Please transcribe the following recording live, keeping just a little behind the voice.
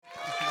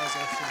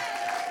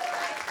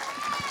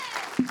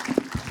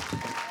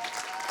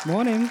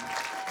Morning.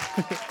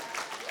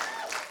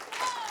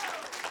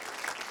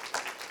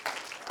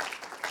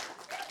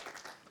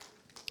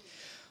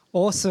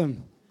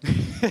 Awesome.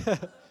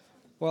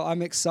 Well,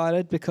 I'm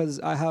excited because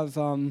I have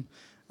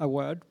a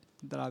word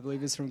that I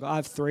believe is from God. I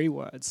have 3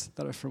 words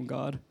that are from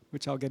God,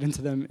 which I'll get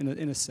into them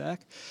in a sec.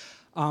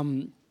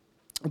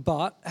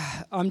 But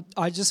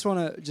I just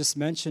want to just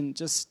mention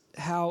just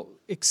how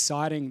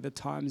exciting the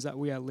times that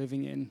we are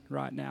living in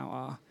right now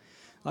are.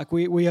 Like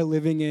we are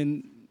living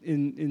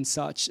in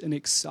such an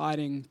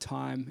exciting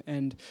time,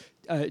 and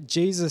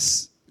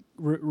Jesus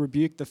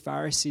rebuked the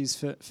Pharisees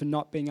for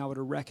not being able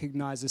to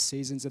recognize the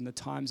seasons and the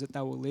times that they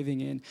were living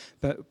in.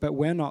 But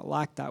we're not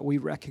like that. We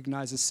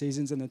recognize the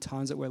seasons and the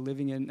times that we're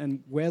living in,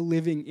 and we're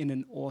living in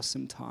an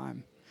awesome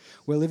time.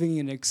 We're living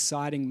in an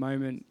exciting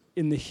moment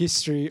in the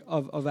history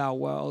of our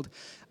world.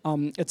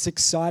 It's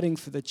exciting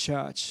for the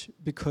church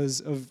because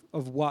of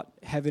what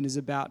heaven is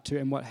about to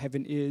and what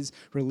heaven is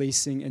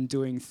releasing and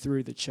doing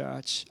through the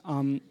church.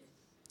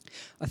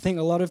 I think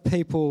a lot of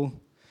people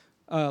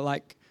are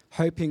like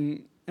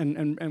hoping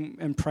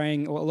and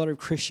praying, or a lot of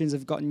Christians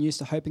have gotten used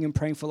to hoping and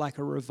praying for like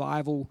a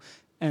revival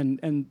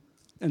and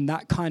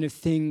that kind of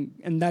thing,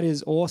 and that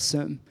is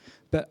awesome.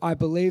 But I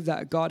believe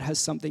that God has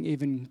something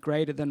even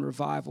greater than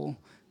revival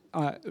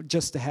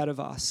just ahead of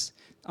us,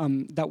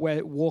 that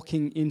we're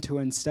walking into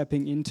and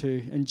stepping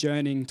into and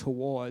journeying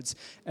towards.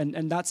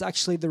 And that's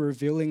actually the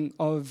revealing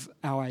of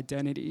our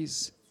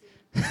identities.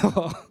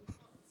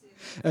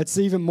 It's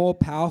even more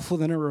powerful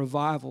than a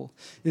revival,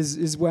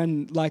 is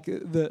when like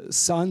the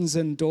sons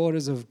and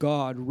daughters of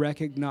God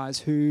recognize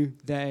who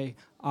they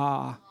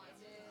are.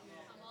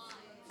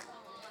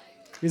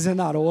 Isn't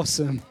that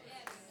awesome?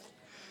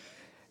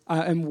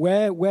 And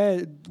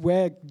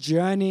we're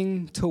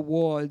journeying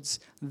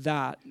towards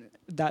that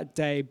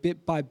day,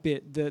 bit by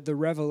bit. The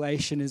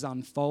revelation is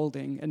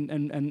unfolding,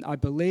 and I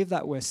believe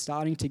that we're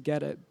starting to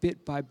get it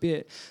bit by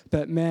bit.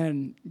 But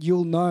man,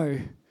 you'll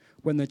know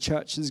when the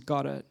church has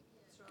got it.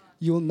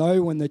 You'll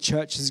know when the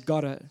church has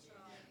got it,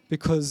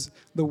 because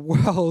the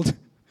world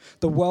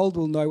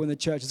will know when the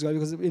church has got it.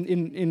 Because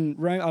in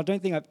Rome, I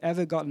don't think I've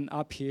ever gotten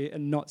up here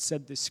and not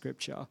said this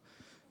scripture.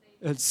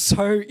 It's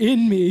so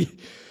in me.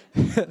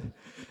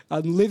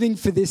 I'm living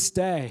for this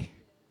day.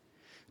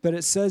 But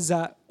it says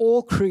that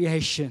all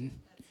creation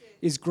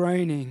is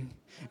groaning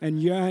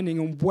and yearning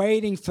and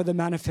waiting for the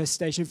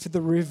manifestation, for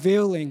the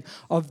revealing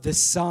of the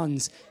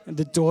sons and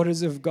the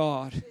daughters of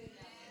God.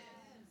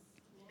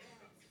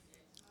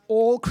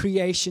 All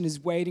creation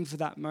is waiting for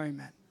that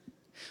moment,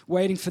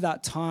 waiting for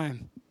that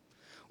time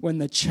when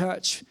the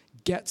church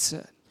gets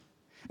it.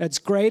 It's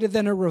greater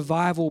than a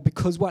revival,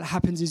 because what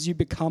happens is you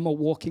become a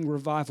walking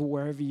revival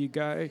wherever you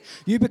go.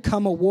 You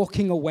become a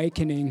walking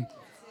awakening.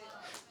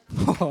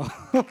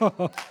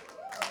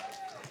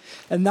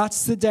 And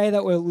that's the day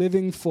that we're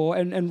living for.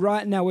 And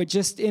right now we're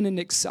just in an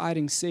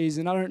exciting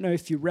season. I don't know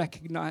if you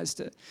recognized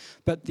it,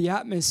 but the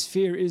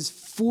atmosphere is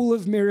full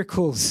of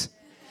miracles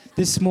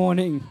this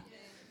morning.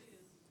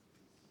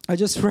 I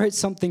just wrote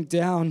something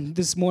down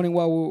this morning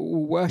while we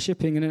were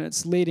worshiping, and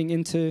it's leading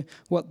into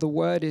what the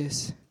word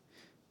is.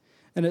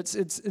 And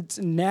it's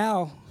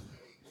now.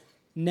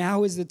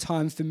 Now is the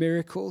time for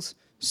miracles,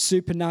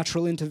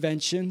 supernatural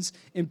interventions,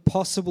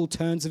 impossible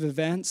turns of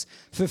events,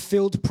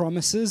 fulfilled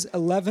promises,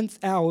 11th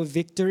hour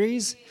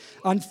victories,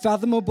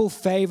 unfathomable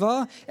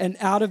favor, and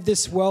out of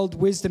this world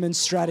wisdom and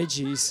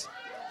strategies.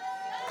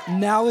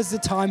 Now is the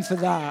time for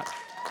that.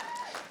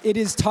 It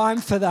is time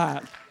for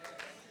that.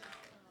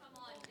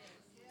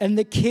 And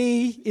the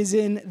key is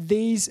in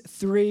these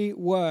 3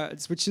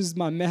 words, which is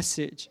my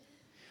message: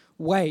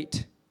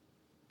 wait,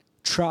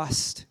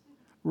 trust,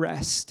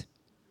 rest.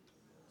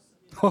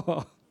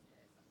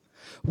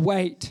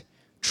 Wait,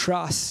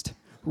 trust,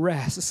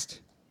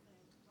 rest.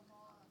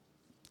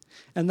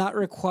 And that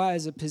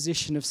requires a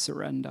position of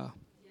surrender.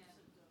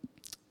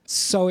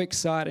 So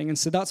exciting. And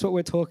so that's what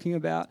we're talking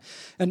about.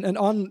 And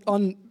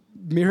on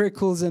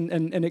miracles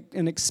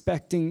and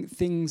expecting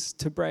things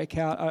to break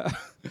out,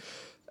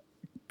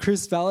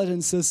 Chris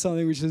Valadin says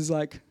something which is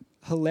like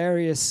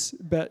hilarious,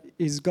 but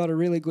he's got a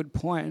really good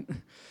point.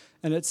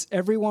 And it's,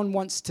 everyone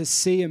wants to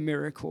see a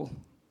miracle,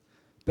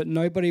 but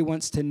nobody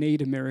wants to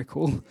need a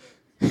miracle.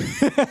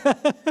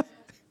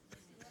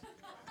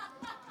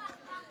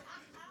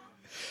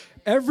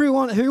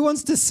 Everyone, who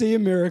wants to see a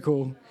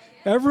miracle?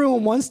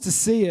 Everyone wants to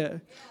see it,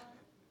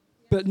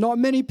 but not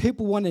many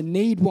people want to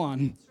need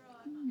one.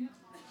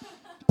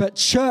 But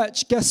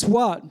church, guess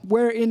what?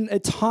 We're in a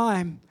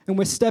time, and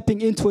we're stepping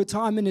into a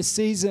time in a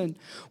season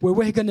where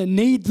we're going to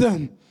need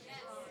them.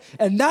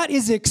 And that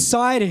is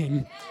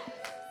exciting.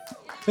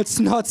 It's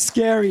not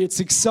scary, it's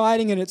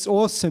exciting and it's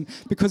awesome,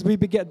 because we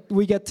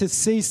get to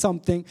see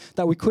something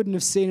that we couldn't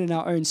have seen in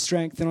our own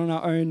strength and on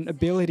our own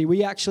ability.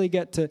 We actually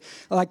get to,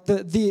 like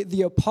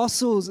the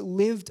apostles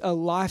lived a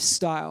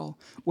lifestyle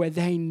where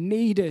they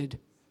needed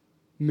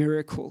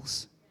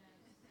miracles.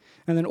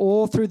 And then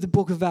all through the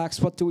book of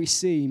Acts, what do we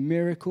see?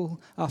 Miracle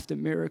after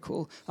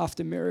miracle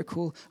after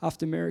miracle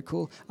after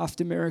miracle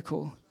after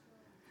miracle.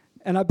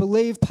 And I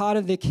believe part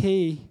of the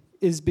key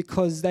is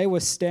because they were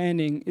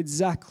standing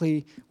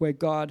exactly where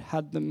God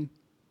had them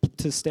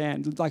to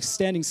stand, like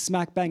standing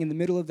smack bang in the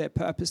middle of their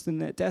purpose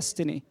and their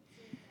destiny.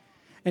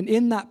 And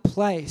in that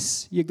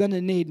place, you're going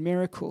to need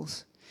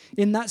miracles.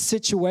 In that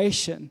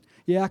situation,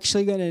 you're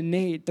actually going to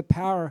need the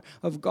power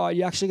of God.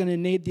 You're actually going to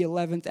need the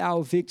 11th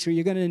hour victory.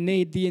 You're going to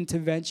need the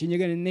intervention. You're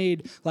going to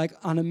need like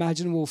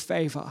unimaginable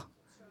favor.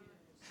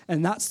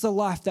 And that's the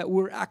life that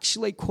we're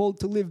actually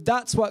called to live.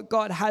 That's what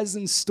God has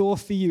in store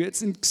for you.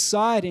 It's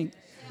exciting.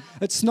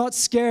 It's not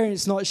scary.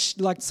 It's not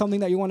like something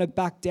that you want to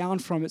back down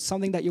from. It's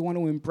something that you want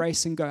to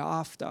embrace and go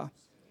after.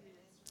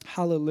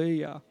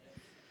 Hallelujah.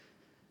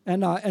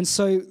 And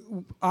so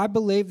I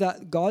believe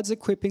that God's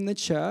equipping the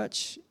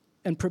church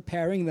and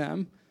preparing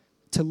them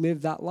to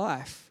live that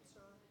life,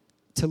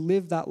 to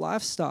live that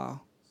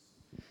lifestyle.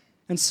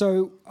 And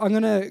so I'm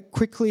going to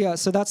quickly,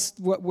 so that's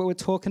what we're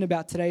talking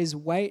about today is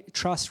wait,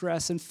 trust,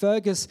 rest. And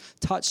Fergus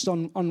touched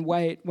on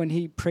wait when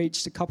he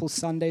preached a couple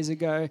Sundays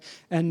ago,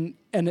 and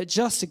it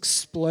just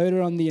exploded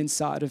on the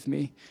inside of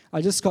me.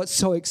 I just got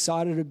so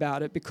excited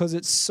about it because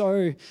it's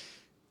so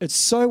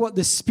what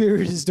the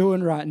Spirit is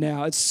doing right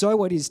now. It's so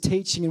what He's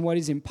teaching and what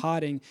He's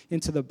imparting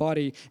into the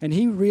body. And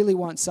He really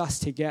wants us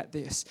to get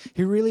this.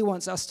 He really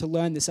wants us to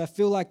learn this. I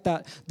feel like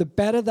that the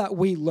better that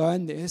we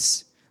learn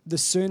this, the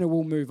sooner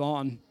we'll move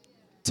on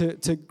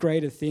to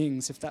greater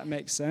things, if that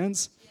makes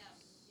sense.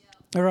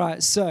 All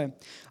right, so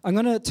I'm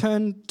going to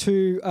turn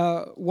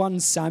to 1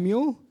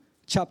 Samuel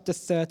chapter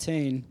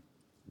 13.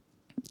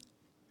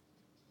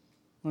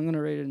 I'm going to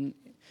read it.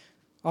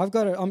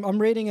 I'm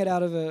reading it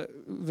out of a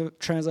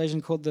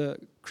translation called the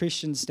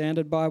Christian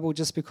Standard Bible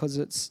just because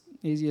it's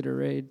easier to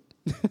read.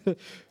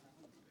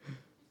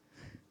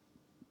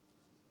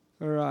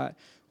 All right,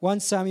 1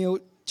 Samuel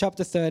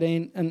chapter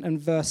 13 and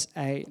verse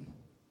 8.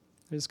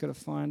 I just got to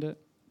find it.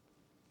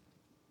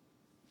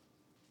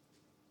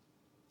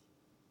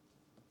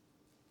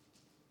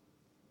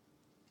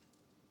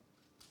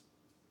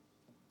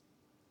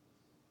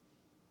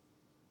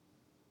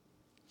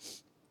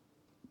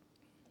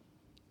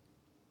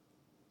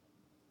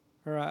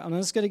 All right, I'm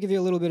just going to give you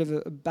a little bit of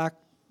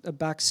a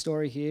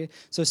backstory here.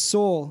 So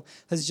Saul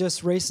has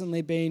just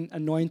recently been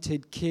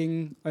anointed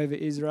king over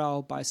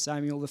Israel by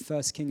Samuel, the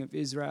first king of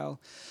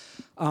Israel.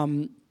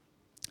 And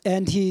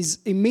he's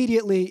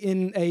immediately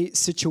in a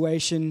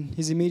situation,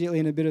 he's immediately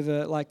in a bit of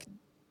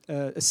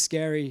a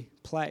scary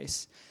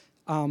place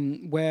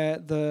where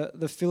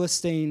the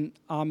Philistine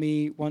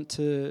army want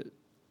to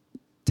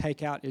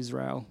take out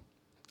Israel,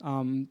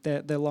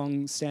 their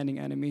long-standing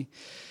enemy.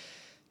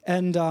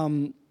 And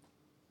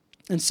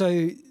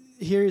so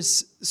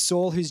here's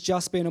Saul, who's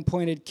just been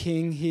appointed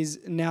king. He's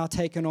now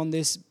taken on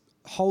this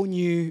whole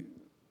new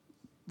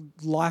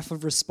life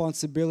of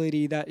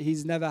responsibility that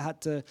he's never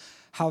had to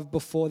have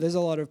before. There's a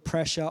lot of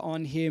pressure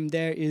on him.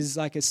 There is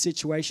like a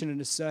situation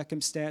and a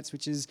circumstance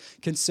which is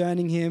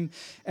concerning him.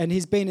 And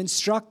he's been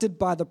instructed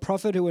by the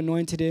prophet who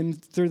anointed him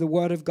through the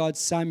word of God,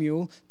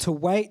 Samuel, to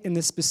wait in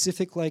this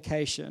specific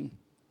location.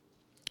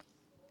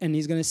 And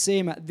he's going to see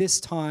him at this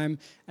time,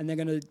 and they're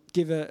going to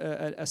give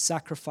a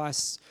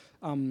sacrifice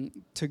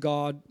to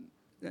God,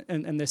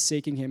 and they're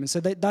seeking him. And so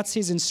that's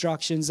his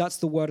instructions. That's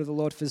the word of the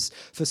Lord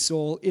for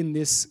Saul in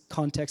this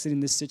context and in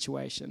this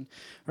situation.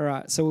 All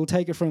right, so we'll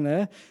take it from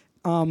there.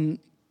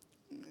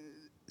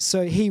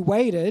 So he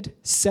waited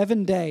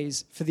 7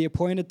 days for the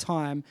appointed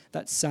time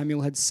that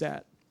Samuel had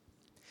set.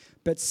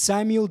 But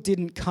Samuel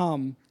didn't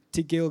come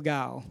to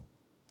Gilgal.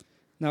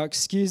 Now,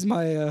 excuse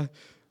my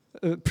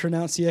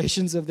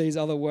pronunciations of these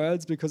other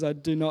words because I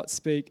do not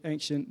speak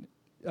ancient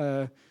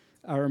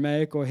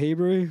Aramaic or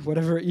Hebrew,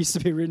 whatever it used to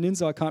be written in,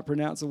 so I can't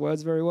pronounce the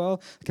words very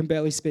well. I can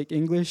barely speak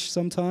English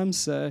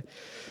sometimes.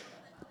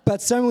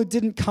 But Samuel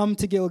didn't come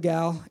to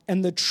Gilgal,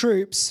 and the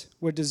troops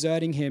were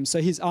deserting him.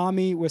 So his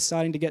army was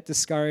starting to get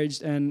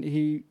discouraged, and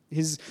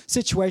his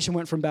situation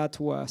went from bad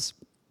to worse.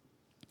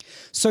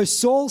 So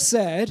Saul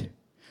said,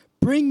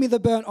 "Bring me the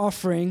burnt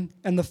offering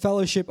and the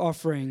fellowship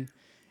offering."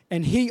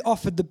 And he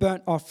offered the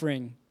burnt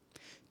offering.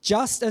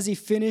 Just as he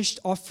finished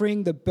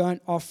offering the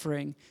burnt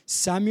offering,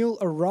 Samuel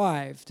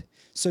arrived.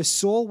 So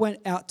Saul went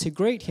out to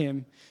greet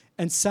him,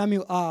 and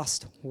Samuel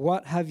asked,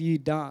 "What have you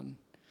done?"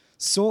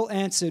 Saul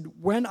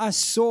answered, "When I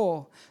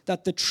saw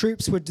that the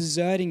troops were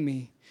deserting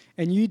me,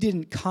 and you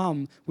didn't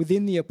come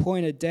within the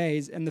appointed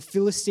days, and the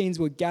Philistines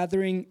were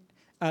gathering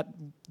at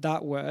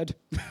that word,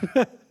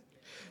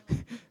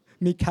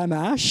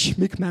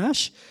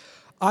 Michmash,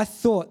 I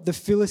thought the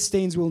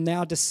Philistines will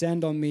now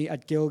descend on me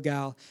at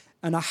Gilgal,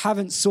 and I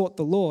haven't sought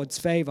the Lord's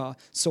favor,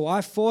 so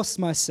I forced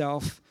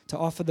myself to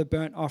offer the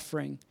burnt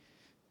offering."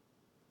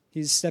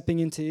 He's stepping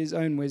into his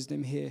own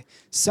wisdom here.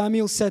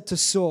 Samuel said to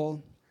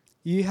Saul,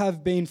 "You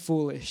have been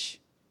foolish.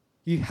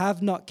 You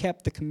have not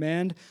kept the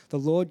command the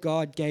Lord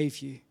God gave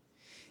you.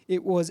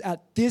 It was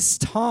at this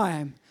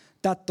time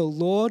that the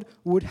Lord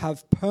would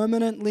have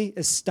permanently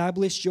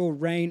established your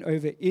reign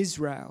over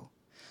Israel,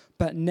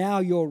 but now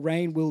your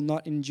reign will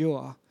not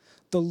endure.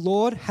 The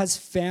Lord has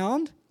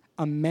found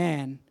a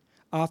man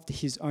after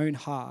his own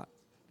heart."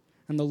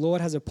 and the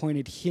Lord has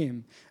appointed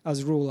him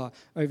as ruler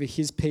over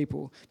his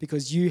people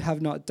because you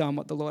have not done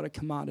what the Lord had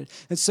commanded.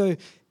 And so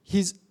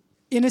he's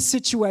in a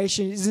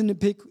situation, he's in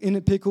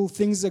a pickle,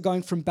 things are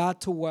going from bad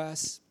to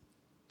worse.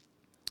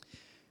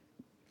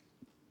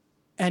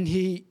 And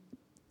he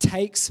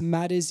takes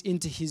matters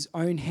into his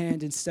own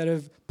hand instead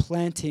of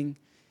planting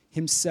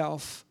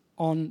himself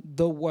on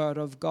the word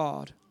of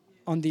God,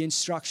 on the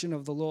instruction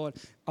of the Lord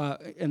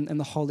and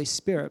the Holy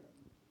Spirit.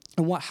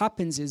 And what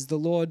happens is the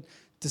Lord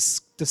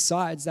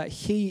decides that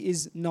he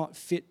is not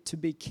fit to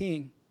be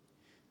king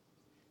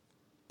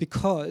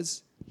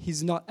because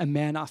he's not a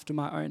man after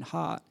my own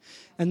heart.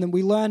 And then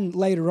we learn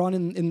later on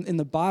in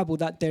the Bible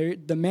that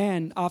the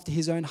man after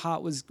his own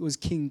heart was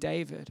King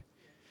David.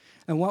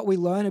 And what we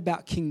learn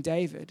about King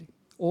David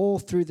all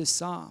through the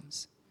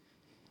Psalms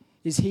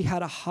is he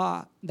had a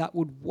heart that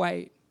would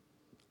wait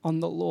on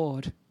the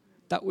Lord,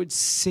 that would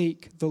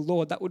seek the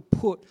Lord, that would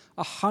put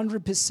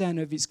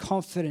 100% of his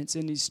confidence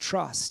and his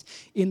trust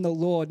in the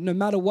Lord, no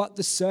matter what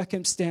the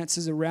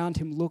circumstances around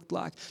him looked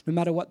like, no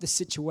matter what the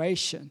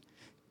situation.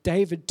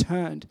 David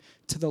turned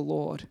to the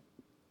Lord,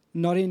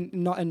 not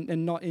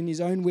in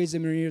his own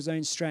wisdom or in his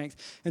own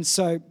strength. And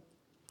so,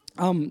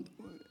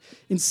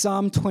 in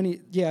Psalm 20,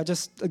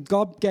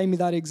 God gave me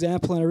that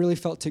example, and I really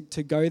felt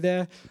to go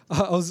there.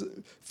 I was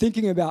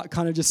thinking about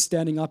kind of just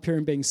standing up here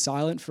and being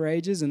silent for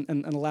ages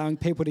and allowing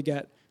people to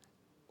get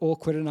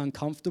awkward and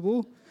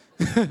uncomfortable.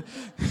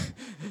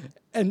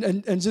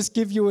 and just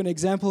give you an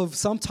example of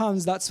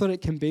sometimes that's what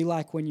it can be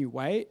like when you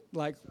wait.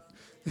 Like,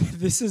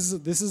 this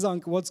is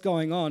what's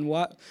going on.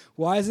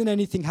 Why isn't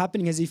anything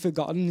happening? Has he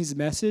forgotten his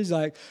message?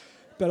 Like,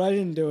 but I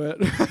didn't do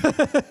it.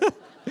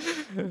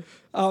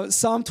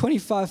 Psalm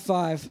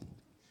 25:5.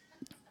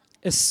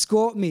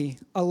 Escort me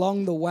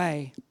along the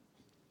way.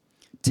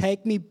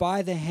 Take me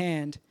by the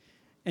hand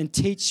and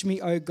teach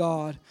me, O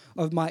God,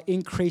 of my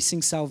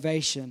increasing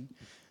salvation.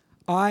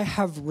 I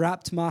have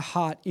wrapped my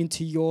heart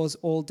into yours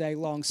all day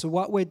long. So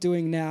what we're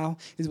doing now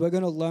is we're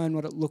going to learn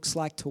what it looks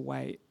like to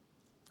wait.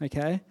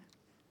 Okay?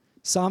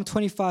 Psalm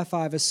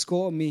 25:5,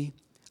 escort me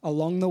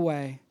along the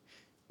way.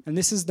 And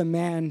this is the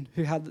man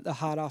who had the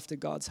heart after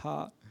God's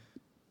heart.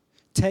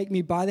 Take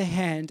me by the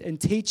hand and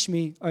teach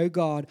me, O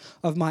God,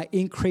 of my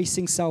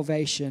increasing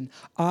salvation.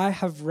 I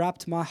have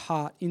wrapped my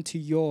heart into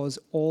yours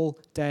all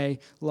day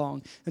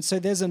long. And so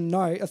there's a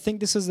note. I think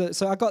this is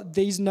so I got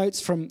these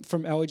notes from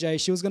LJ.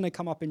 She was going to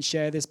come up and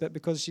share this, but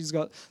because she's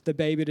got the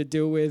baby to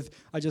deal with,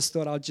 I just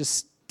thought I'd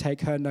just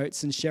take her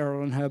notes and share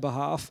it on her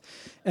behalf.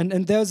 And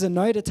there's a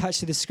note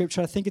attached to this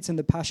scripture. I think it's in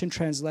the Passion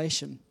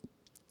Translation.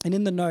 And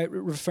in the note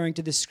referring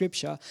to this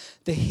scripture,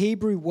 the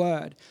Hebrew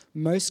word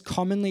most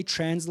commonly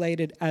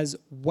translated as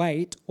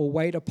wait or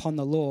wait upon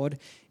the Lord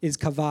is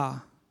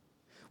kavah,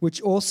 which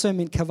also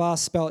means kavah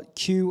spelled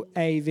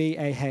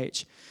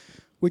Qavah,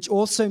 which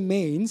also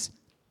means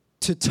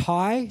to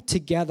tie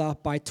together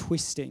by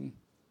twisting,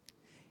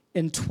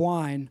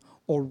 entwine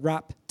or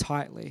wrap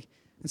tightly.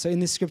 And so in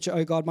this scripture,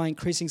 O God, my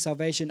increasing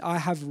salvation, I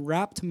have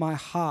wrapped my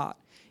heart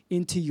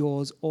into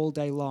yours all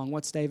day long.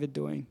 What's David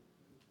doing?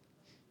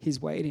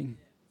 He's waiting.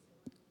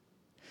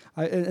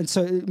 And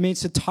so it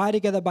means to tie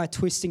together by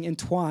twisting,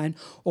 entwine,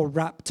 or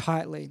wrap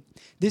tightly.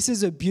 This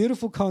is a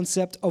beautiful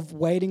concept of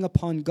waiting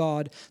upon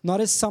God, not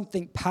as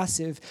something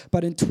passive,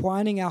 but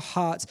entwining our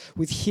hearts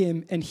with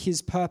Him and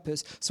His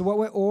purpose. So what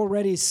we're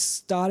already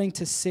starting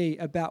to see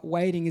about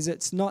waiting is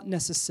it's not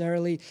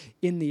necessarily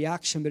in the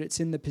action, but it's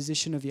in the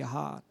position of your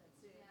heart.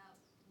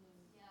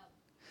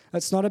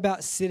 It's not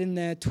about sitting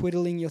there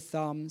twiddling your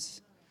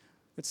thumbs.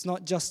 It's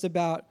not just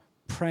about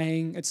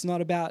praying. It's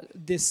not about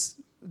this.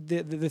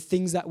 The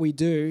things that we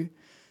do,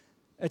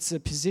 it's a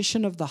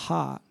position of the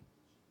heart.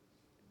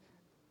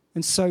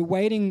 And so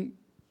waiting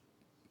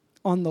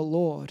on the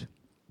Lord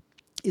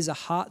is a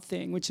heart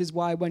thing, which is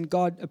why when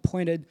God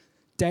appointed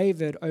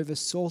David over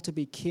Saul to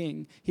be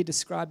king, he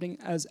described him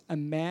as a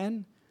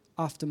man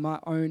after my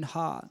own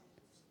heart,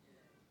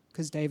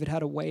 because David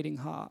had a waiting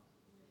heart.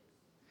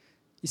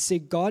 You see,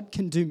 God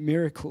can do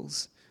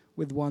miracles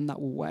with one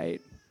that will wait.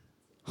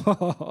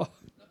 Oh,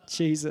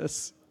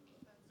 Jesus.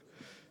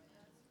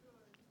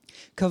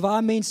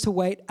 Kavah means to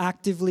wait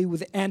actively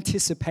with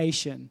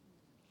anticipation,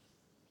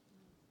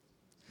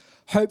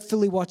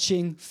 hopefully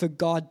watching for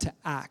God to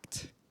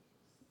act.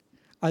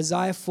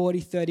 Isaiah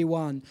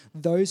 40:31,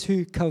 those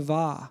who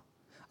kavah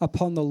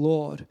upon the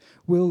Lord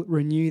will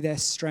renew their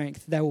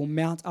strength. They will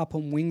mount up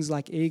on wings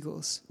like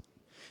eagles.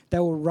 They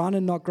will run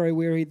and not grow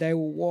weary. They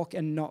will walk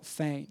and not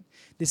faint.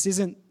 This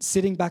isn't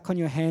sitting back on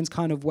your hands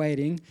kind of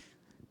waiting,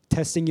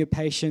 testing your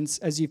patience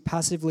as you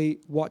passively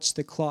watch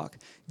the clock.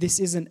 This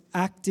is an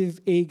active,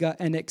 eager,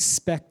 and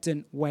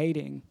expectant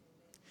waiting.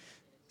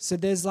 So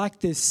there's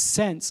like this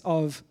sense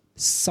of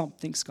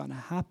something's going to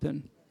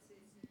happen.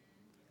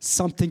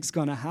 Something's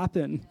going to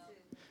happen.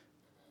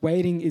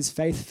 Waiting is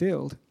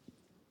faith-filled.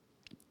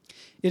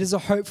 It is a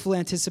hopeful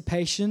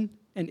anticipation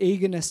and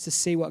eagerness to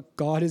see what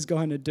God is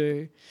going to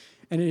do.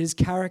 And it is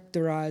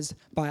characterized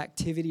by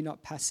activity,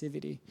 not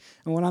passivity.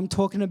 And when I'm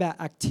talking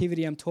about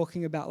activity, I'm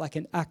talking about like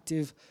an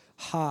active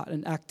heart,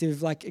 an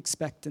active like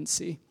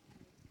expectancy.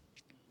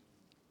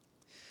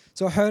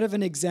 So I heard of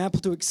an example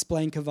to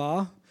explain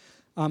kavar.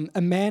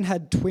 A man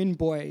had twin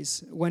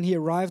boys. When he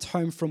arrived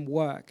home from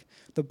work,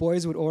 the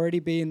boys would already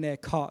be in their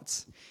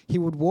cots. He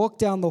would walk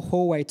down the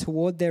hallway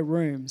toward their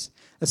rooms.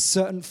 A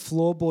certain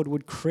floorboard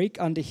would creak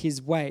under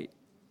his weight,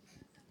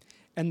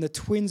 and the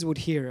twins would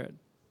hear it.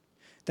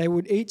 They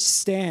would each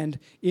stand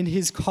in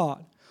his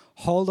cot,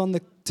 hold on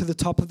to the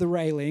top of the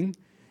railing,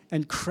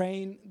 and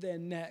crane their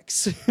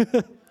necks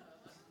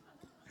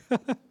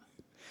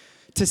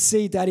to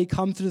see Daddy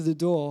come through the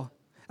door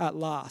at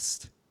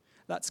last.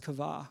 That's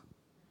kavar.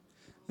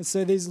 And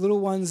so these little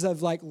ones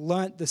have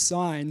learnt the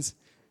signs.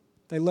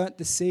 They learnt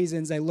the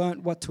seasons. They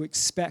learnt what to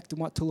expect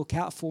and what to look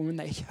out for. When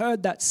they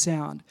heard that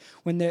sound,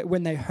 when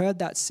they heard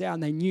that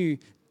sound, they knew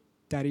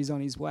Daddy's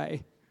on his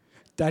way.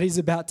 Daddy's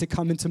about to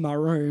come into my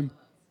room.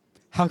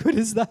 How good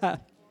is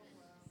that?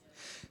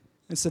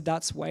 And so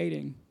that's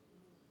waiting.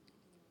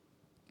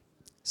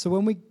 So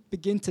when we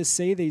begin to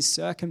see these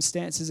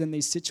circumstances and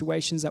these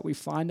situations that we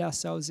find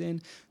ourselves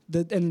in,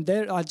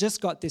 I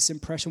just got this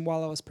impression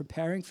while I was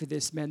preparing for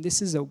this, man,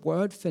 this is a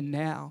word for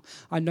now.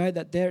 I know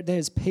that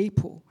there's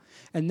people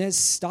and there's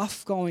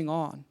stuff going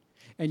on,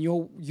 and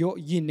you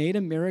need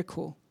a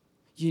miracle.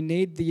 You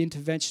need the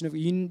intervention of,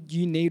 you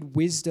need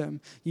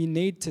wisdom. You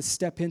need to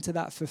step into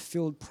that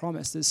fulfilled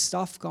promise. There's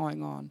stuff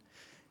going on.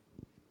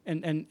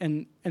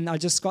 And I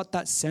just got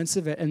that sense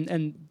of it.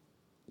 And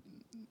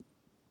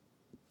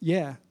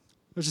yeah,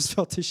 I just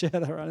felt to share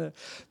that right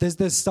there.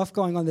 There's stuff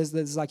going on.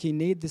 There's like, you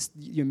need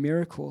your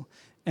miracle.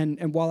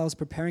 And while I was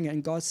preparing it,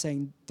 and God's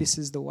saying, this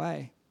is the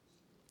way.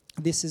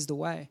 This is the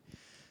way.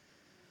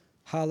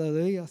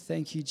 Hallelujah.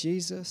 Thank you,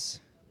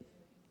 Jesus.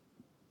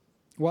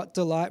 What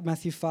delight,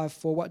 Matthew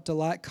 5:4, what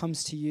delight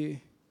comes to you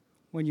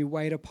when you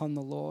wait upon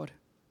the Lord?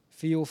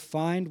 For you'll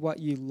find what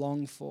you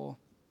long for.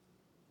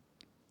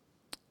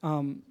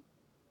 And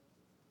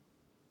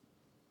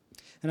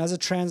as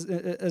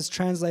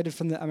translated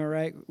from the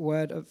Amoraic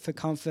word for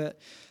comfort,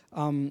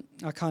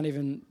 I can't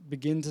even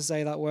begin to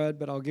say that word,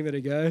 but I'll give it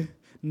a go.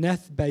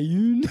 Neth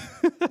bayun,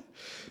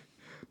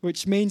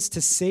 which means to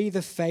see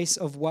the face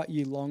of what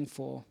you long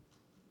for.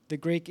 The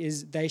Greek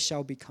is, they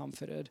shall be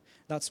comforted.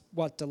 That's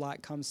what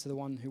delight comes to the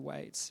one who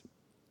waits.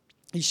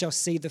 You shall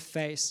see the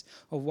face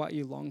of what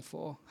you long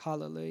for.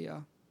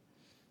 Hallelujah.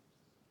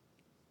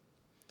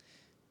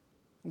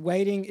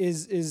 Waiting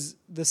is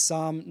the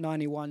Psalm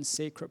 91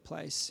 secret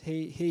place.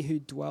 He who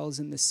dwells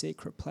in the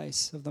secret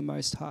place of the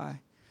Most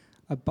High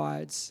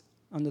abides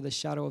under the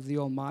shadow of the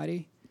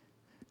Almighty.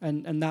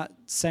 And that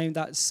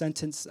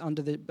sentence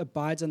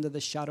abides under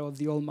the shadow of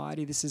the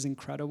Almighty, this is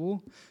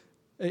incredible.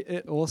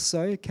 It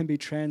also can be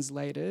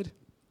translated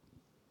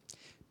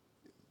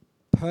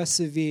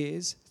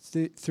perseveres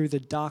through the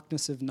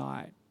darkness of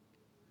night.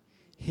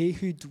 He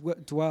who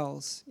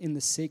dwells in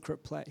the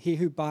secret place, he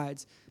who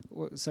dwells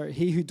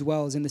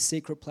in the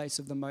secret place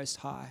of the Most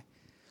High,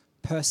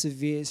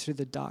 perseveres through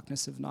the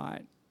darkness of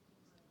night.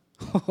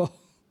 Oh,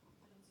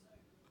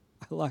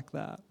 I like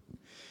that.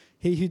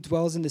 He who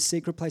dwells in the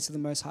secret place of the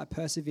Most High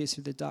perseveres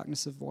through the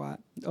darkness of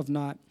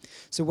night.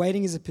 So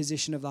waiting is a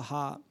position of the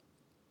heart,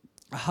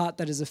 a heart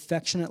that has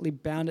affectionately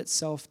bound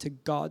itself to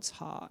God's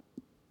heart.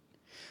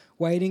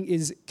 Waiting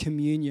is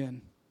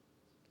communion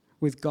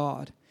with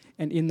God.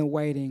 And in the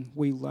waiting,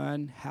 we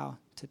learn how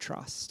to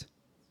trust.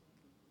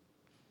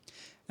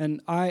 And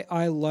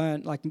I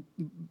learned,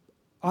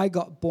 I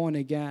got born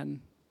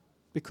again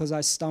because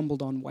I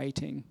stumbled on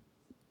waiting.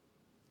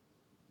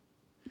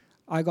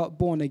 I got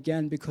born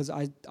again because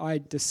I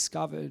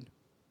discovered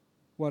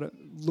what it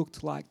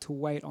looked like to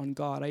wait on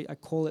God. I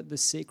call it the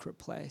secret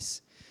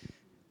place.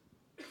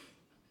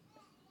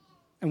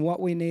 And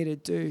what we need to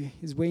do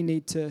is we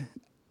need to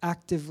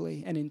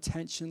actively and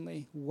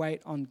intentionally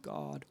wait on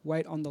God,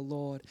 wait on the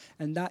Lord.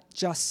 And that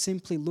just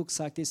simply looks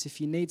like this. If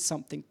you need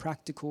something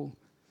practical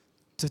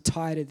to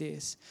tie to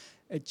this,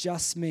 it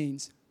just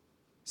means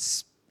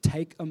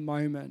take a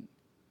moment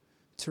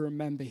to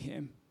remember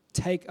Him.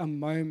 Take a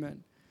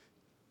moment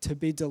to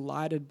be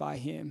delighted by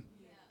Him.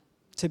 Yeah.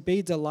 To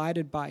be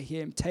delighted by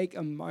Him. Take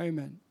a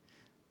moment.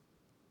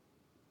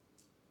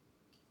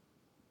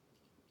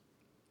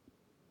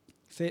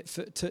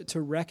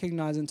 To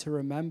recognize and to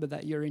remember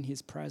that you're in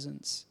His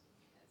presence.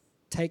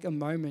 Take a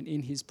moment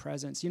in His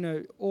presence. You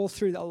know, all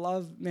through,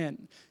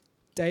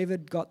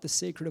 David got the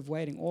secret of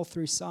waiting. All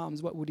through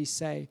Psalms, what would he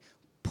say?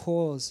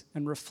 Pause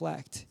and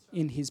reflect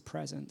in His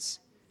presence.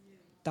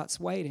 That's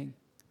waiting.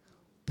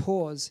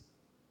 Pause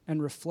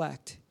and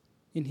reflect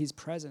in His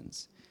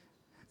presence.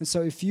 And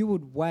so if you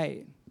would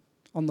wait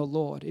on the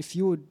Lord, if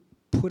you would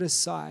put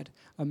aside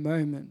a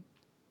moment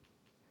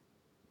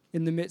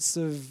in the midst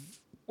of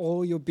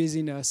all your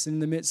busyness, in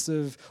the midst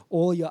of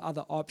all your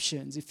other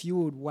options, if you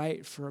would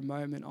wait for a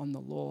moment on the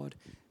Lord,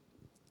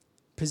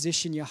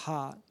 position your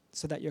heart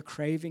so that you're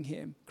craving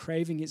Him,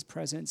 craving His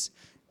presence.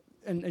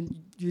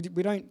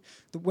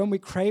 When we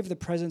crave the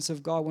presence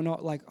of God, we're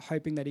not like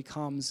hoping that He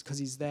comes because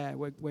He's there.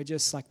 We're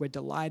just like, we're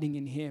delighting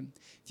in Him.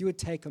 If you would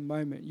take a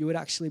moment, you would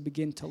actually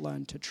begin to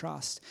learn to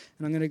trust.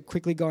 And I'm going to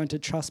quickly go into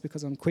trust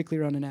because I'm quickly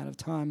running out of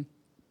time.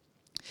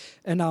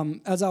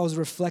 And as I was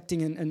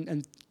reflecting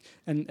and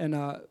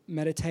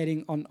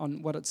meditating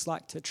on what it's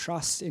like to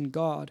trust in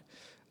God,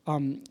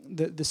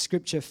 the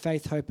scripture,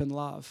 faith, hope, and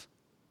love,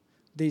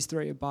 these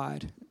three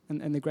abide,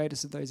 and the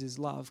greatest of those is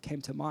love,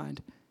 came to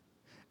mind.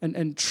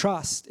 And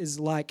trust is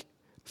like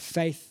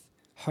faith,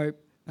 hope,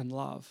 and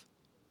love.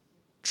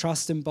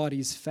 Trust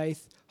embodies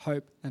faith,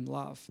 hope, and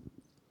love.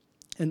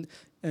 And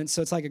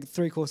so it's like a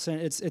three-core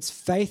sentence. It's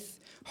faith,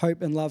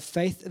 hope, and love.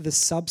 Faith, the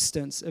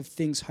substance of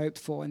things hoped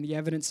for and the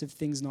evidence of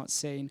things not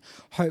seen.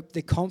 Hope,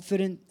 the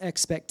confident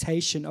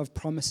expectation of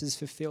promises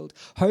fulfilled.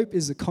 Hope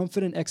is the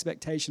confident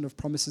expectation of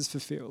promises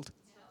fulfilled.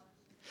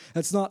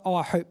 It's not,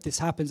 I hope this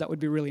happens, that would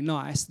be really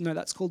nice. No,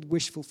 that's called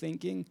wishful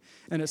thinking,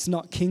 and it's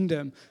not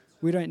kingdom.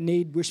 We don't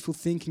need wishful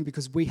thinking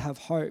because we have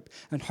hope,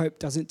 and hope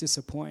doesn't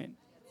disappoint.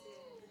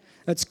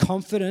 It's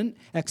confident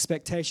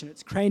expectation.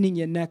 It's craning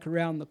your neck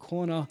around the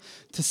corner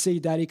to see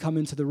daddy come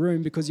into the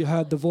room because you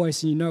heard the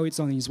voice and you know it's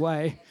on his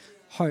way.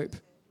 Hope.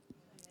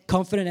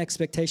 Confident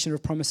expectation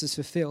of promises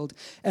fulfilled.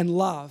 And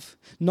love.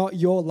 Not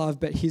your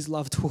love, but his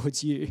love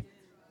towards you.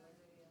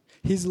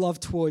 His love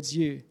towards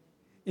you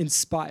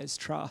inspires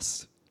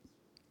trust.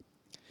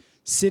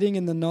 Sitting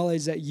in the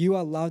knowledge that you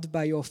are loved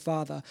by your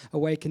Father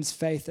awakens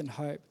faith and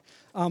hope.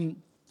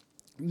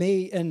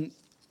 Me and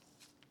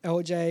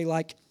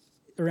LJ,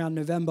 around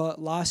November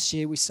last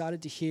year, we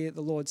started to hear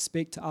the Lord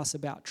speak to us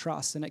about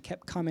trust, and it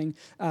kept coming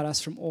at us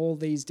from all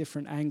these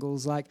different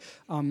angles.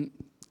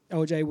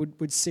 LJ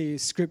would see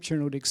scripture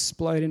and it would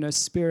explode in her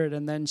spirit,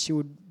 and then she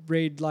would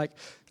read,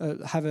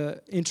 have an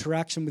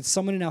interaction with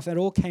someone in our family.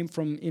 It all came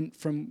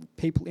from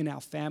people in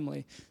our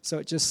family. So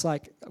it just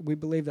we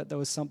believe that there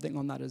was something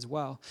on that as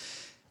well.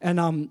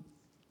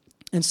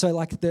 And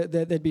so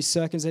there'd be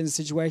circumstances,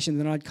 situations,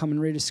 and I'd come and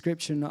read a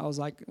scripture, and I was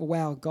like,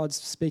 wow, God's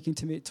speaking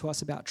to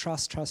us about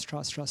trust.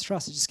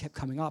 It just kept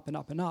coming up and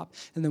up and up.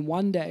 And then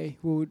one day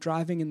we were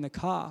driving in the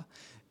car,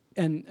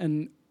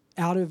 and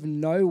out of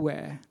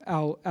nowhere,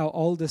 our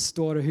oldest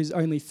daughter, who's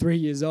only 3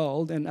 years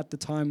old, and at the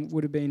time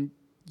would have been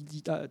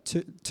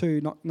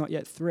two, not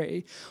yet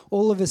 3,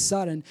 all of a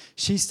sudden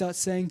she starts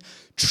saying,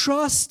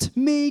 trust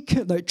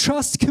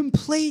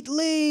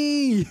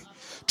completely.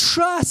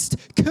 Trust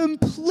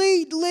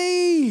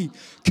completely.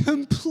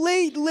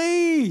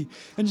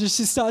 And she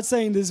starts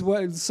saying this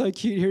word. It's so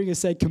cute hearing her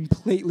say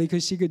completely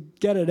because she could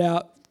get it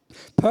out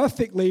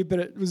perfectly, but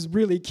it was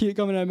really cute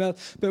coming out of her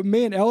mouth. But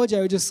me and LJ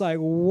were just like,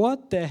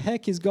 what the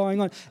heck is going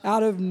on?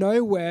 Out of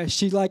nowhere,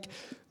 she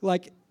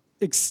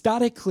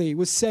ecstatically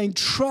was saying,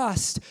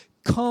 trust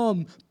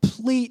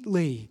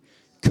completely.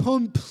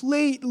 And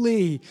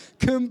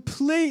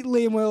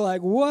we're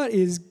like, what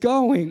is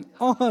going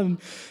on?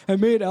 And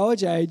me and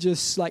LJ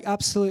just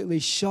absolutely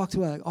shocked.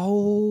 We're like,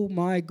 oh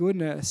my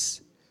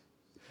goodness.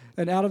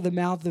 And out of the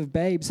mouth of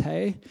babes,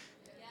 hey?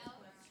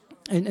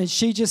 And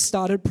she just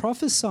started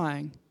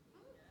prophesying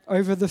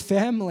over the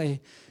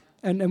family.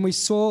 And we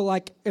saw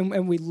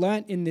and we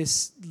learnt in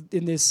this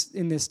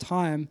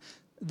time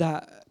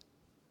that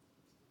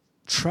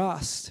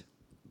trust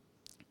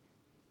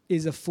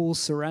is a full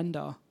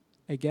surrender.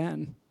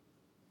 Again,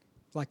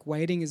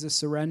 waiting is a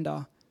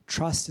surrender,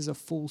 trust is a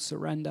full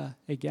surrender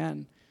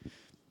again.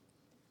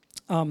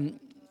 Where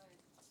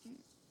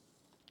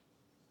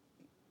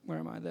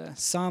am I there?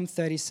 Psalm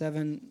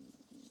 37,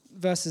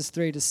 verses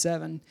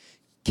 3-7.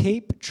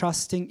 Keep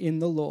trusting in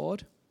the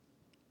Lord.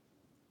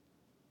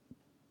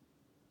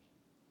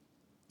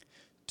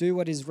 Do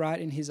what is right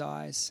in his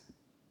eyes.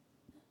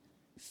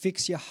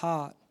 Fix your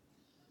heart.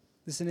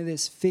 Listen to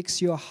this.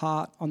 Fix your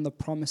heart on the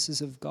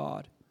promises of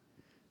God.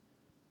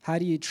 How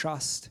do you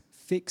trust?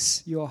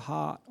 Fix your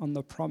heart on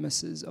the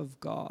promises of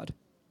God,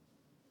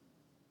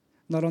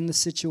 not on the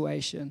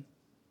situation.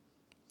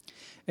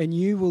 And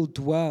you will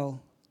dwell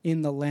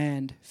in the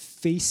land,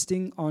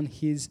 feasting on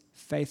his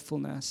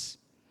faithfulness.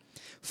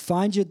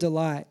 Find your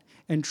delight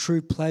and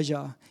true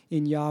pleasure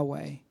in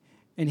Yahweh,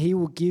 and he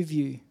will give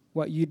you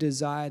what you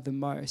desire the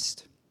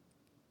most.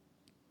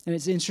 And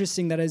it's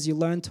interesting that as you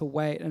learn to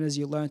wait and as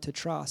you learn to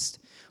trust,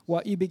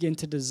 what you begin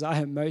to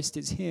desire most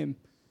is him.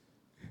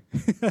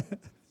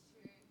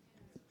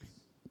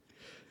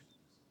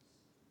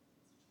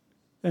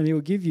 And he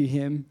will give you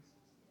him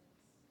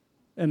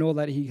and all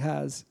that he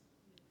has.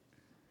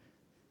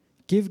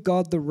 Give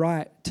God the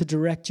right to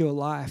direct your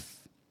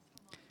life.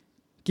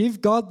 Give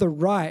God the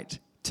right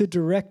to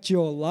direct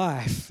your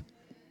life.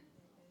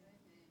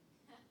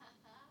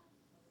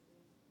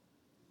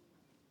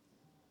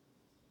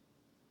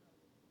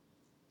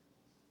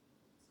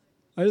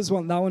 I just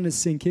want that one to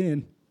sink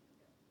in.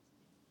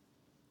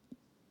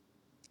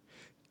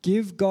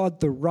 Give God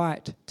the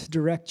right to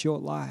direct your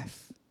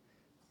life.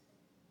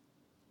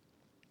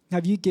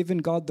 Have you given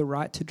God the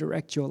right to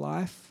direct your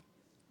life?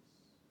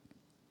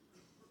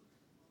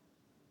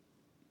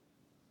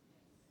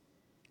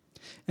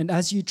 And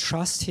as you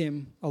trust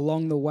him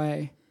along the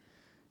way,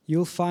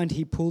 you'll find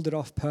he pulled it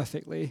off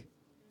perfectly.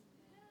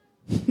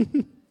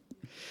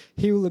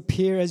 He will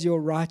appear as your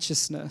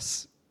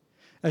righteousness,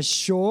 as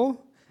sure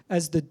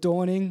as the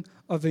dawning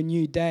of a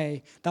new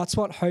day. That's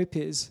what hope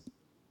is.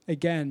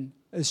 Again,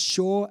 as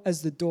sure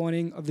as the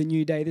dawning of the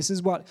new day. This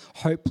is what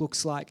hope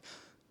looks like.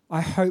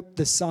 I hope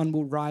the sun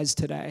will rise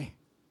today.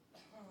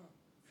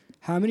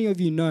 How many of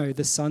you know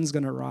the sun's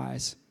going to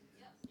rise?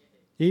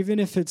 Even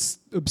if it's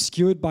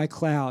obscured by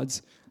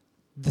clouds,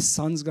 the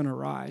sun's going to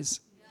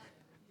rise.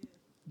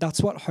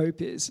 That's what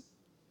hope is.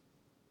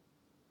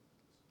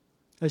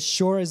 As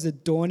sure as the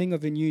dawning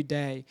of a new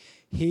day,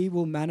 he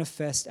will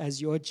manifest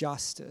as your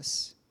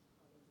justice,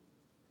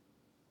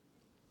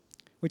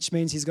 which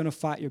means he's going to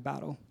fight your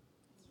battle.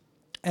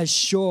 As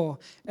sure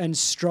and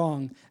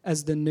strong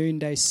as the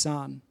noonday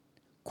sun,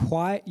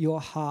 quiet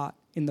your heart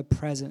in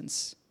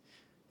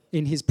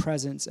his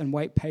presence, and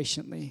wait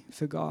patiently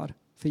for God,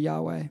 for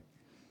Yahweh.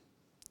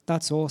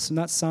 That's awesome.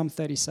 That's Psalm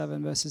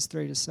 37, verses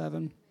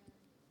 3-7.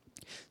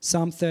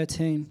 Psalm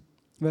 13,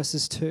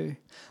 verses 2.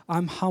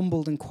 I'm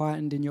humbled and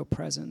quietened in your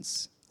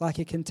presence, like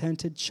a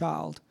contented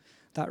child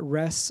that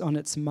rests on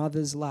its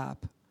mother's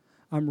lap.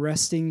 I'm your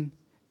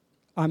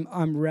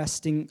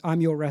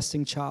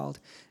resting child,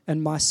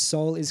 and my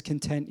soul is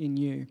content in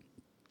you.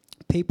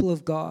 People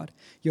of God,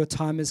 your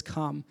time has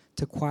come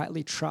to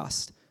quietly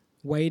trust,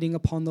 waiting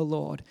upon the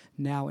Lord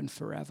now and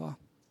forever.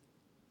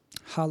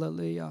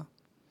 Hallelujah.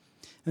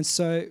 And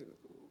so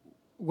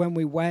when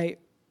we wait,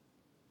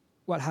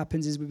 what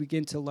happens is we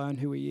begin to learn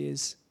who he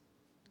is.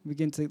 We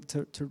begin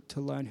to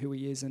learn who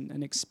he is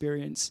and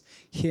experience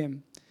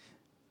him.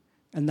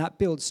 And that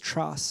builds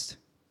trust.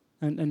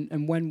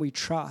 And when we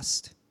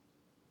trust,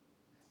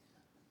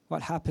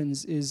 what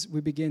happens is we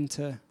begin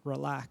to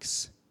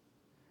relax.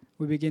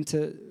 We begin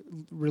to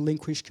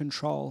relinquish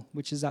control,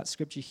 which is that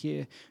scripture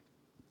here.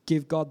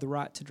 Give God the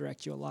right to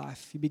direct your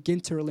life. You begin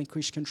to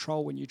relinquish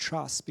control when you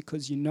trust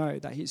because you know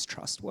that he's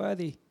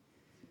trustworthy.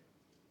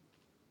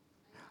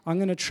 I'm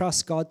going to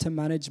trust God to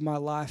manage my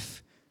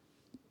life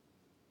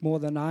more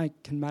than I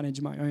can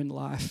manage my own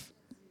life.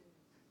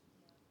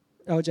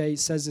 LJ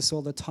says this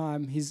all the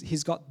time.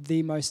 He's got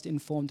the most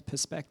informed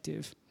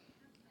perspective.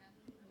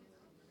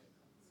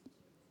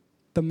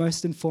 The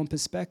most informed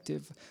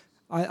perspective.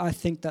 I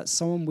think that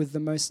someone with the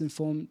most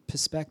informed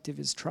perspective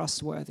is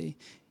trustworthy,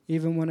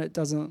 even when it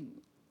doesn't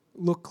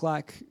look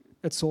like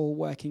it's all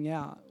working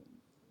out.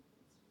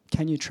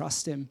 Can you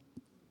trust him?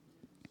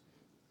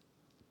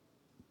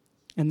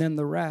 And then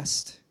the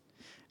rest.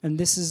 And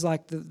this is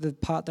like the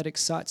part that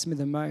excites me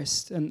the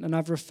most. And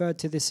I've referred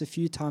to this a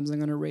few times. I'm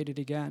going to read it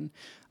again.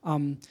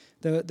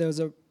 There was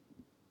a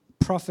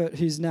prophet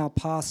who's now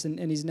passed, and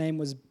his name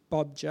was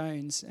Bob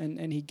Jones.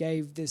 And he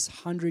gave this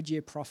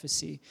 100-year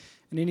prophecy.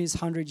 And in his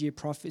 100-year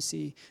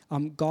prophecy,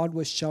 God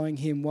was showing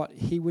him what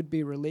he would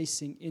be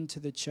releasing into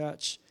the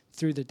church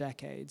through the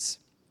decades.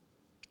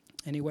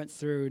 And he went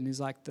through and he's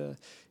like the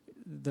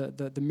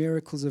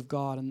miracles of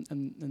God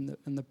and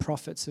the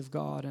prophets of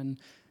God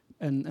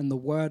and the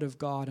word of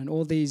God and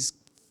all these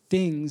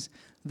things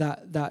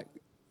that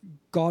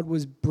God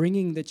was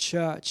bringing the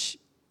church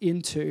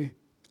into,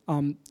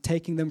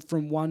 taking them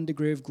from one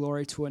degree of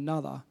glory to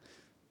another,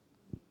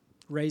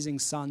 raising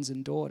sons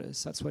and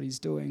daughters. That's what he's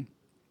doing.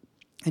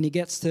 And he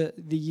gets to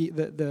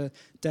the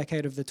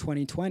decade of the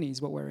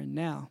 2020s, what we're in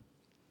now.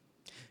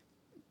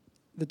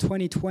 The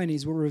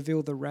 2020s will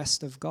reveal the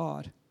rest of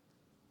God.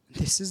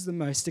 This is the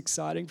most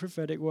exciting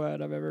prophetic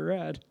word I've ever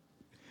read.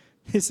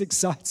 This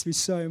excites me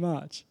so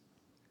much.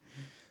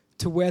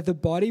 To where the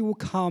body will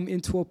come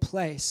into a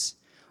place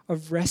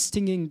of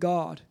resting in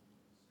God,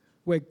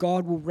 where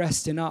God will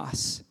rest in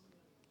us.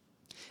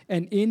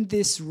 And in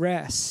this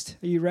rest,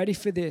 are you ready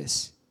for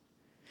this?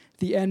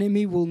 The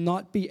enemy will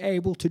not be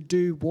able to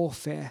do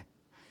warfare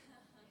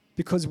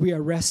because we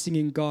are resting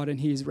in God and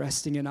he is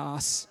resting in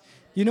us.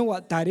 You know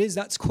what that is?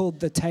 That's called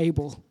the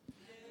table.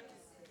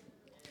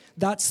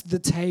 That's the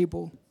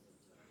table.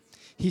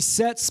 He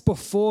sets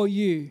before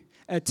you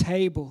a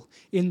table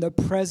in the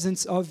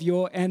presence of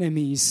your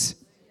enemies.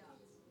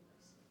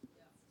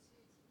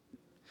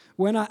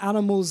 When are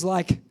animals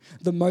like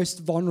the most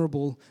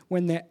vulnerable?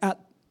 When they're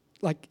at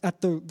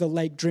the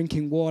lake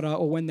drinking water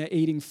or when they're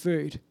eating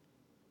food.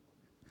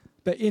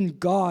 But in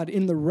God,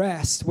 in the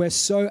rest, we're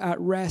so at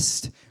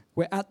rest.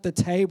 We're at the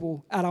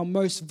table, at our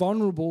most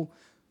vulnerable,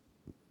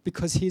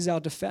 because he's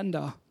our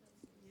defender.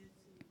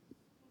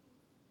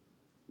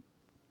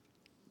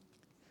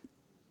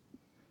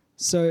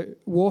 So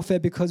warfare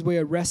because we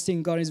are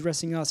resting, God is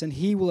resting us, and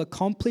he will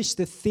accomplish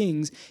the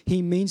things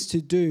he means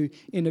to do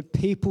in a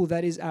people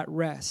that is at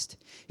rest.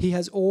 He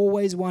has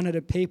always wanted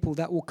a people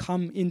that will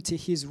come into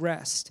his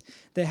rest.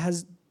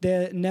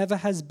 There never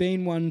has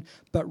been one,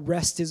 but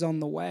rest is on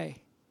the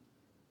way.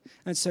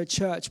 And so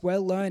church, we're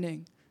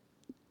learning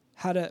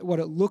what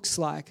it looks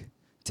like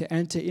to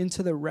enter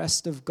into the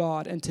rest of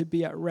God and to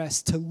be at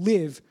rest, to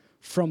live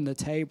from the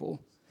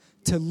table,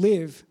 to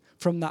live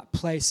from that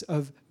place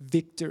of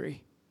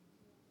victory,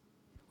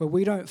 where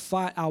we don't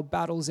fight our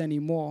battles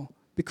anymore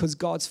because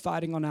God's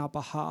fighting on our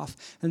behalf.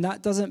 And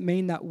that doesn't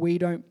mean that we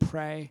don't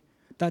pray.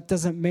 That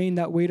doesn't mean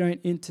that we don't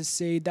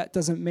intercede. That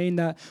doesn't mean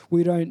that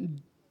we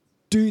don't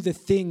do the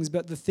things,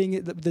 but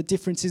the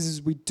difference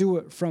is we do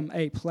it from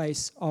a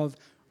place of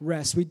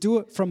rest. We do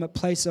it from a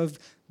place of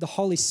the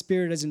Holy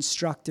Spirit has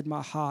instructed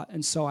my heart,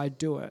 and so I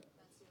do it.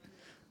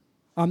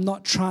 I'm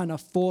not trying to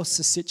force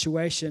a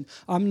situation.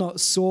 I'm not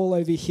Saul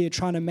over here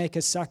trying to make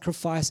a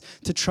sacrifice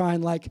to try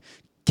and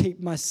keep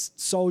my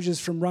soldiers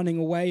from running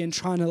away and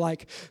trying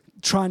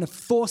to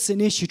force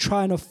an issue,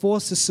 trying to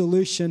force a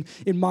solution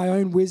in my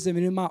own wisdom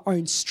and in my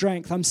own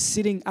strength. I'm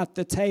sitting at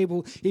the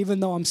table even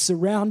though I'm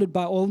surrounded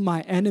by all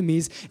my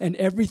enemies and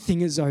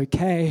everything is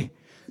okay.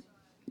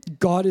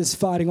 God is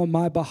fighting on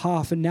my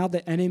behalf, and now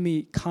the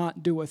enemy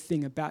can't do a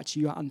thing about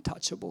you. You're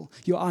untouchable.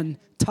 You're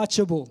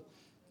untouchable.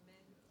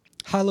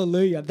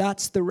 Hallelujah.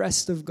 That's the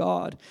rest of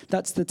God.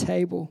 That's the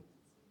table.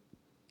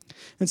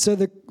 And so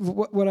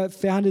what I've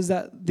found is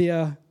that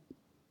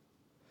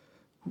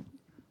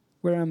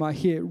where am I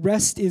here?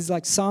 Rest is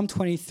like Psalm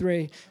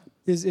 23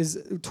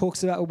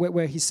 talks about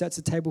where he sets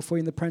a table for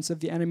you in the presence of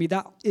the enemy.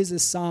 That is a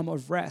psalm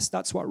of rest.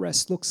 That's what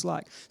rest looks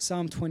like.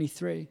 Psalm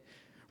 23.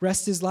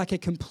 Rest is like a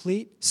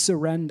complete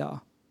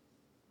surrender.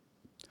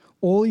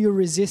 All your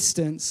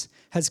resistance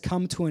has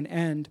come to an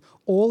end.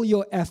 All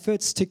your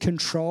efforts to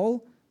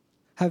control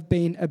have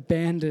been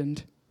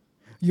abandoned.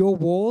 Your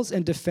walls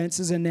and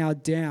defenses are now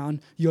down.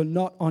 You're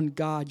not on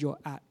guard. You're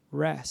at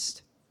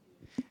rest.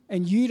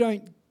 And you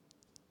don't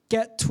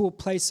get to a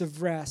place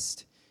of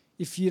rest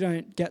if you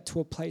don't get to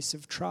a place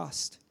of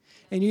trust.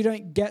 And you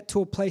don't get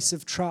to a place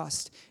of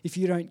trust if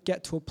you don't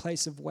get to a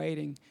place of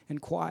waiting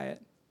and quiet.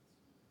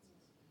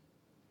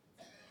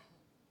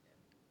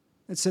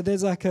 And so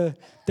there's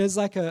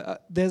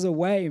a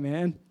way,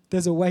 man.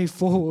 There's a way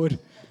forward.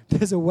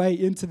 There's a way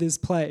into this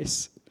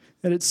place.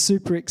 And it's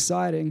super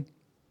exciting.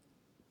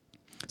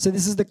 So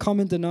this is the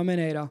common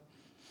denominator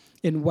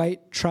in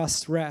wait,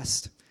 trust,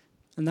 rest.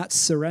 And that's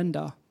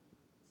surrender.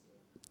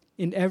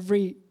 In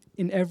every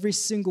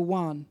single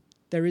one,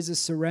 there is a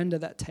surrender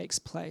that takes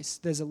place.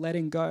 There's a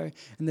letting go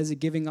and there's a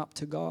giving up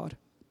to God.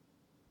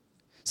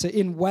 So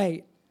in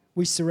wait,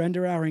 we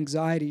surrender our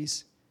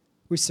anxieties.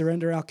 We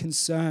surrender our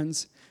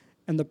concerns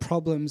and the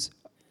problems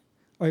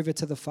over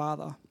to the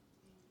Father.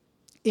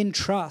 In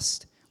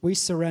trust, we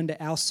surrender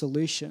our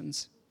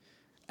solutions,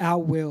 our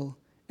will,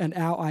 and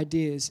our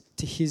ideas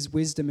to His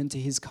wisdom and to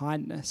His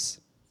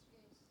kindness.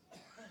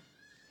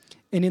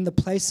 And in the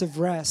place of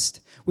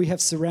rest, we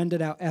have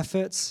surrendered our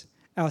efforts,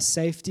 our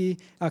safety,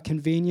 our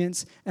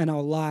convenience, and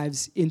our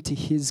lives into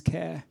His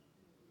care.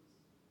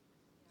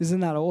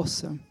 Isn't that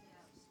awesome?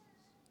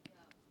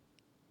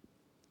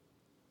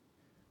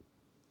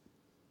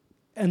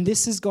 And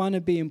this is going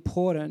to be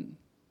important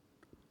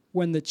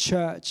when the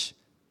church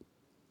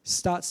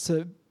starts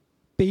to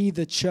be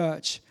the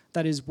church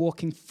that is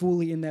walking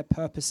fully in their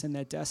purpose and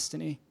their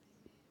destiny.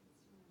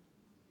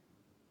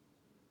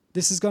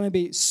 This is going to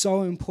be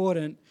so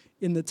important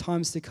in the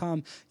times to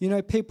come. You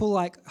know, people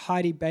like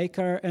Heidi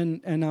Baker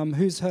and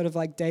who's heard of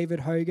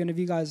David Hogan? Have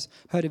you guys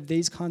heard of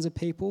these kinds of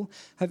people?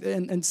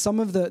 And some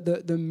of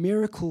the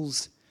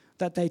miracles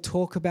that they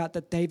talk about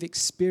that they've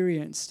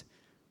experienced.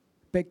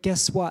 But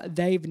guess what?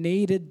 They've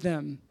needed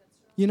them.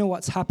 You know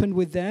what's happened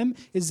with them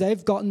is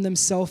they've gotten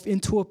themselves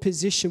into a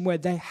position where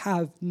they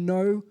have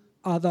no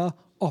other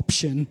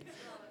option.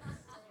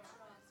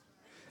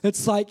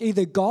 It's like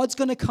either God's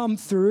going to come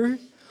through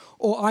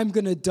or I'm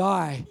going to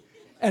die.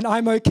 And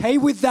I'm okay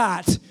with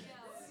that.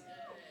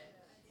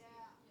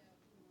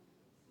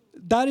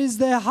 That is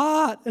their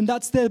heart and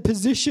that's their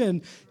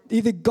position.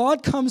 Either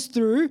God comes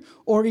through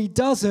or He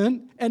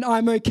doesn't, and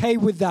I'm okay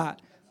with that.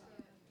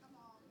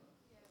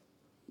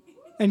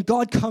 And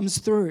God comes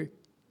through.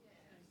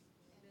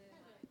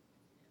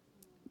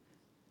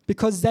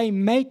 Because they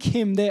make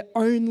Him their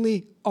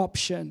only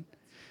option.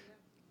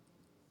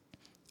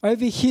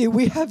 Over here,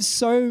 we have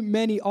so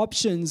many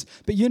options,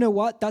 but you know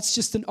what? That's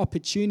just an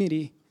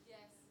opportunity. Yes,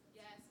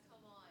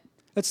 come on.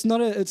 It's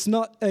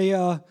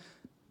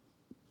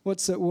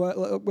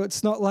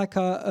not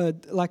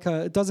like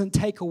it doesn't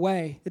take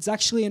away. It's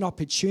actually an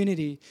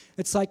opportunity.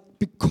 It's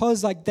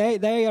because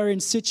they are in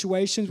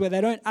situations where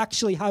they don't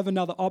actually have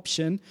another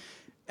option,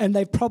 and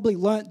they've probably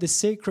learnt the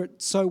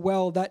secret so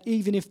well that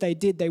even if they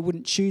did, they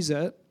wouldn't choose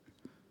it.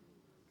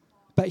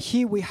 But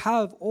here we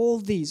have all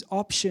these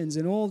options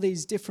and all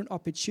these different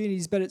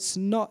opportunities, but it's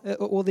not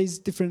all these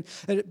different.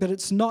 But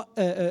it's not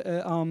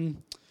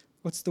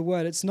what's the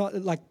word? It's not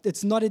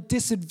a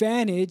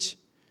disadvantage,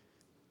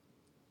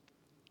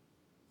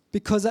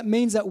 because that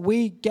means that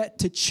we get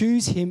to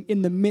choose Him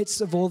in the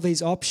midst of all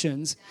these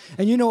options.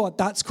 And you know what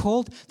that's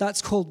called?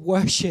 That's called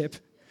worship.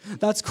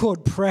 That's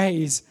called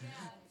praise.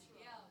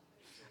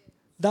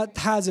 That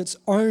has its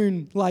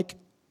own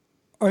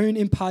own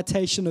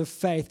impartation of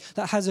faith.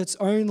 That has its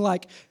own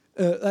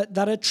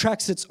that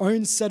attracts its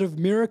own set of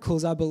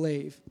miracles, I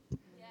believe.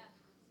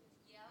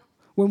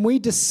 When we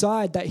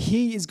decide that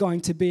He is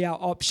going to be our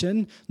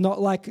option, not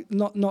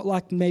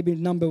like maybe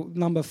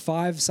number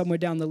 5 somewhere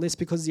down the list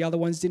because the other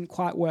ones didn't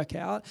quite work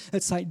out.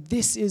 It's like,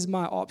 this is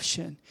my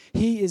option.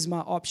 He is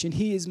my option.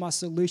 He is my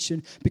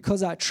solution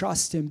because I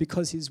trust Him,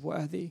 because He's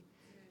worthy.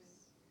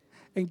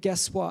 And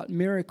guess what?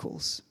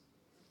 Miracles,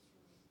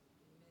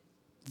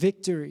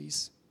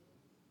 victories,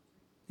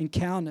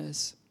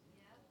 encounters.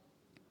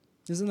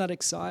 Isn't that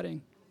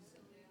exciting?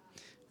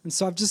 And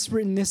so I've just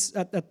written this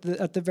at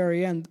the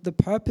very end. The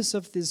purpose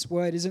of this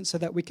word isn't so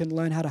that we can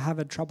learn how to have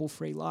a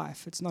trouble-free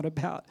life. It's not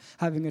about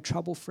having a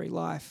trouble-free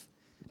life,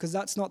 because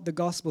that's not the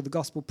gospel. The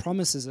gospel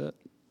promises it.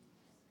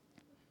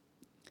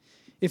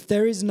 If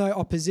there is no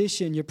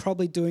opposition, you're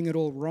probably doing it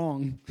all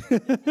wrong.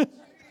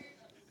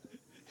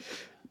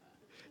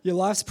 Your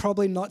life's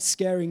probably not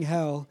scaring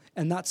hell,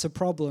 and that's a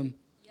problem,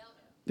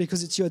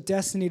 because it's your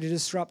destiny to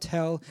disrupt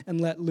hell and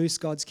let loose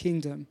God's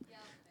kingdom.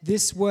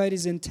 This word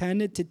is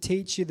intended to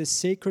teach you the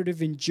secret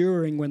of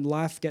enduring when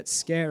life gets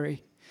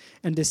scary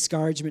and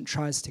discouragement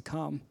tries to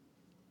come.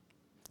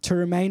 To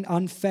remain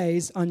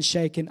unfazed,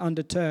 unshaken,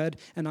 undeterred,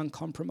 and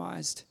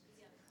uncompromised.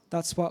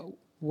 That's what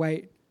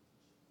wait,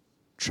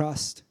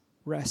 trust,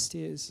 rest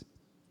is.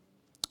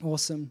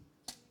 Awesome.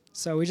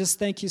 So we just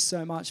thank you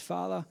so much,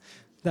 Father,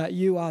 that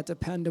you are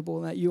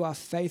dependable, that you are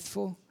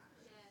faithful.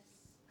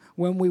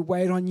 When we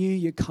wait on you,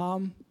 you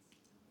come.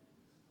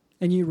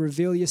 And you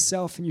reveal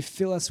yourself and you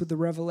fill us with the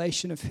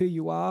revelation of who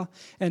you are.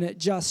 And it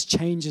just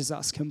changes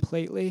us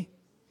completely.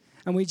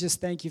 And we just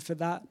thank you for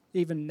that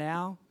even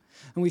now.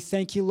 And we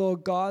thank you,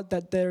 Lord God,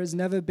 that there has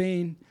never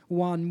been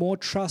one more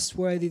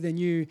trustworthy than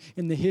you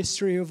in the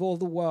history of all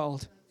the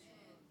world.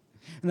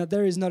 And that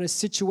there is not a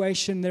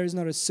situation, there is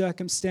not a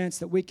circumstance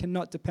that we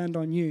cannot depend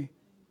on you,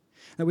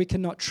 that we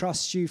cannot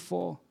trust you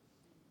for.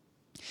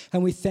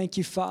 And we thank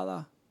you,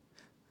 Father,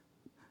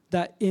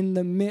 that in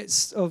the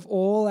midst of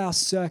all our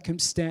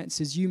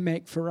circumstances, you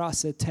make for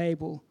us a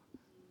table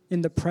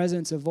in the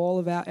presence of all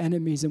of our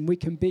enemies, and we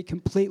can be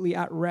completely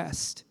at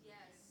rest,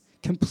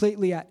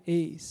 completely at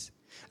ease,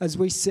 as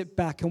we sit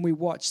back and we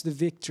watch the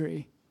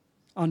victory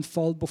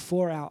unfold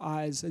before our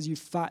eyes as you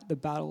fight the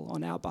battle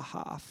on our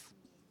behalf.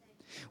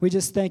 We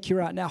just thank you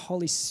right now,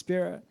 Holy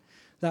Spirit,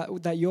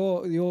 that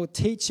you're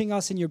teaching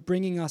us and you're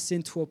bringing us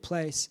into a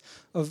place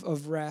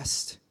of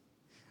rest,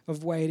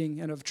 of waiting,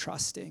 and of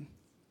trusting.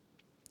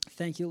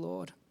 Thank you,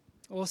 Lord.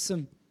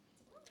 Awesome.